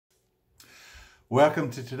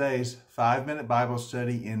Welcome to today's 5-minute Bible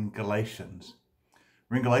study in Galatians.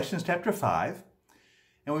 We're in Galatians chapter 5,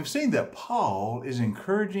 and we've seen that Paul is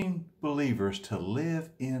encouraging believers to live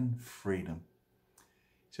in freedom.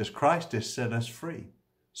 He says Christ has set us free,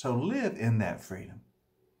 so live in that freedom.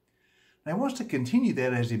 Now he wants to continue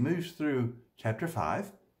that as he moves through chapter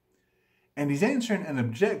 5, and he's answering an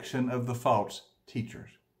objection of the false teachers.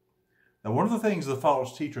 Now one of the things the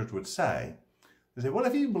false teachers would say is that, well,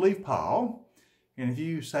 if you believe Paul, and if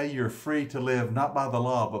you say you're free to live not by the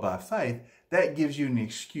law but by faith, that gives you an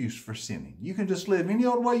excuse for sinning. You can just live any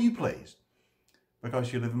old way you please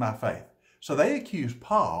because you live in by faith. So they accuse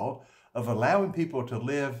Paul of allowing people to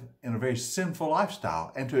live in a very sinful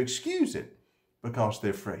lifestyle and to excuse it because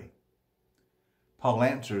they're free. Paul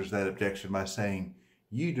answers that objection by saying,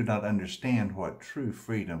 you do not understand what true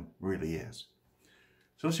freedom really is.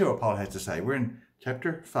 So let's hear what Paul has to say. We're in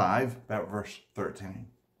chapter 5, about verse 13.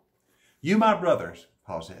 You, my brothers,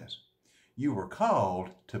 Paul says, you were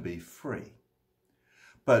called to be free.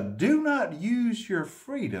 But do not use your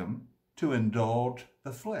freedom to indulge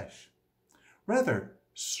the flesh. Rather,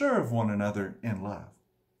 serve one another in love.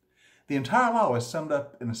 The entire law is summed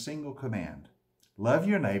up in a single command. Love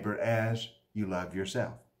your neighbor as you love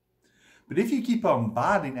yourself. But if you keep on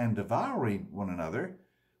biting and devouring one another,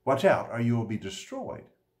 watch out, or you will be destroyed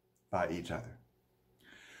by each other.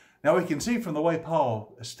 Now we can see from the way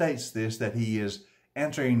Paul states this that he is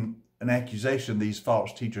answering an accusation these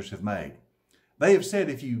false teachers have made. They have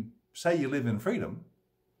said if you say you live in freedom,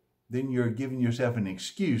 then you're giving yourself an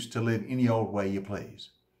excuse to live any old way you please,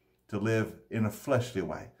 to live in a fleshly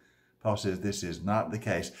way. Paul says this is not the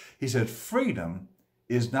case. He said freedom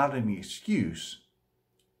is not an excuse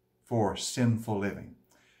for sinful living.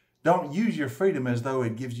 Don't use your freedom as though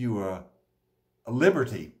it gives you a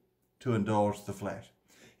liberty to indulge the flesh.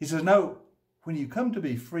 He says, no, when you come to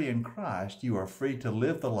be free in Christ, you are free to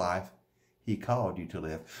live the life he called you to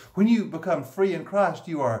live. When you become free in Christ,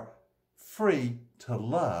 you are free to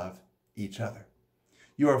love each other.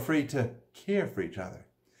 You are free to care for each other.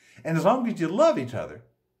 And as long as you love each other,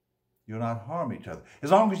 you'll not harm each other. As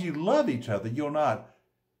long as you love each other, you'll not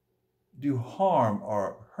do harm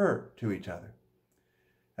or hurt to each other.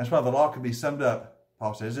 That's why the law can be summed up,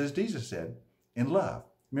 Paul says, as Jesus said, in love.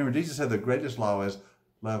 Remember, Jesus said the greatest law is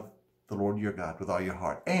love the Lord your God with all your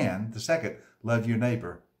heart. And the second, love your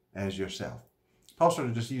neighbor as yourself. Paul sort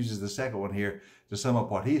of just uses the second one here to sum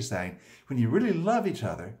up what he's saying. When you really love each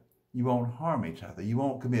other, you won't harm each other. You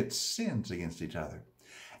won't commit sins against each other.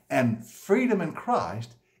 And freedom in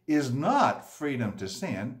Christ is not freedom to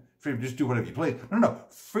sin, freedom to just do whatever you please. No.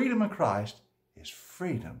 Freedom in Christ is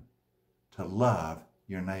freedom to love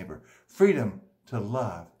your neighbor. Freedom to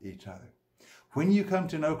love each other. When you come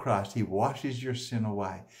to know Christ, he washes your sin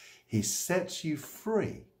away. He sets you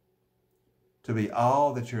free to be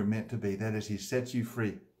all that you're meant to be. That is, he sets you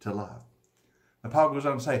free to love. Now, Paul goes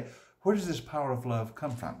on to say, where does this power of love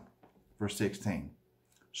come from? Verse 16.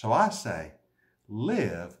 So I say,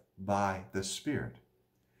 live by the Spirit,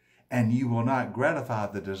 and you will not gratify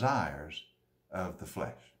the desires of the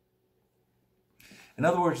flesh. In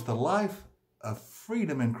other words, the life of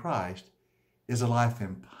freedom in Christ is a life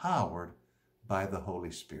empowered by the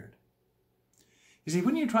Holy Spirit. You see,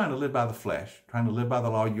 when you're trying to live by the flesh, trying to live by the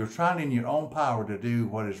law, you're trying in your own power to do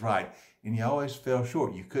what is right, and you always fell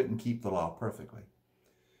short. You couldn't keep the law perfectly.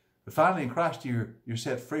 But finally in Christ, you're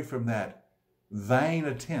set free from that vain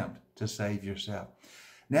attempt to save yourself.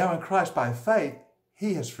 Now in Christ, by faith,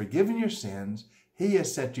 he has forgiven your sins, he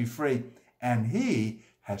has set you free, and he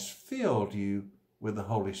has filled you with the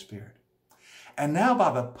Holy Spirit. And now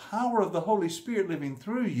by the power of the Holy Spirit living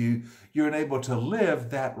through you, you're enabled to live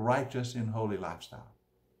that righteous and holy lifestyle.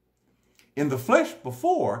 In the flesh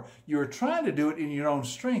before, you were trying to do it in your own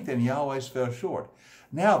strength and you always fell short.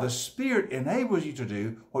 Now the Spirit enables you to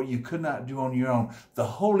do what you could not do on your own. The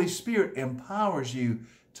Holy Spirit empowers you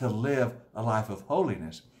to live a life of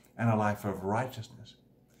holiness and a life of righteousness.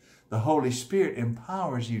 The Holy Spirit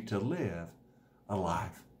empowers you to live a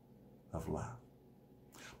life of love.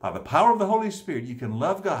 By the power of the Holy Spirit, you can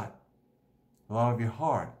love God with all of your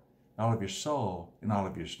heart, all of your soul, and all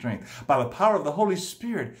of your strength. By the power of the Holy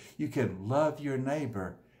Spirit, you can love your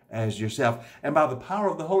neighbor as yourself. And by the power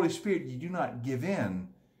of the Holy Spirit, you do not give in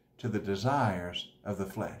to the desires of the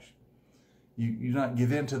flesh. You do not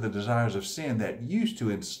give in to the desires of sin that used to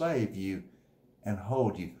enslave you and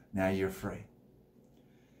hold you. Now you're free.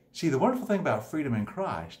 See, the wonderful thing about freedom in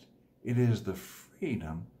Christ, it is the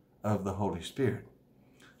freedom of the Holy Spirit.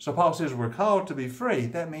 So Paul says we're called to be free.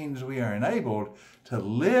 That means we are enabled to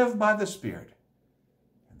live by the Spirit.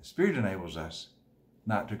 And the Spirit enables us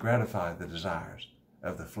not to gratify the desires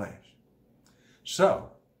of the flesh.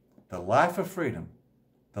 So, the life of freedom,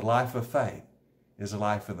 the life of faith, is a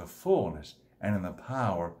life in the fullness and in the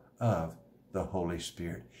power of the Holy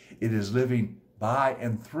Spirit. It is living by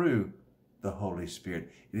and through the Holy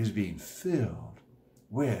Spirit. It is being filled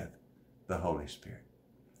with the Holy Spirit.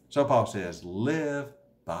 So Paul says, live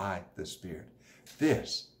by the Spirit.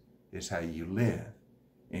 This is how you live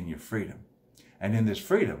in your freedom. And in this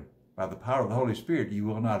freedom, by the power of the Holy Spirit, you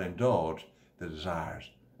will not indulge the desires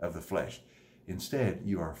of the flesh. Instead,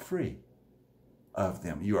 you are free of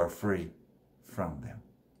them. You are free from them.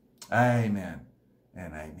 Amen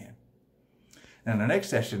and amen. Now, in the next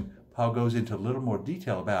session, Paul goes into a little more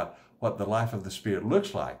detail about what the life of the Spirit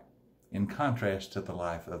looks like in contrast to the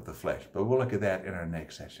life of the flesh. But we'll look at that in our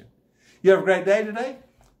next session. You have a great day today,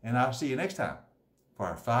 and I'll see you next time for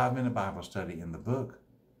our 5-minute Bible study in the book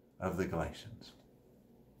of the Galatians.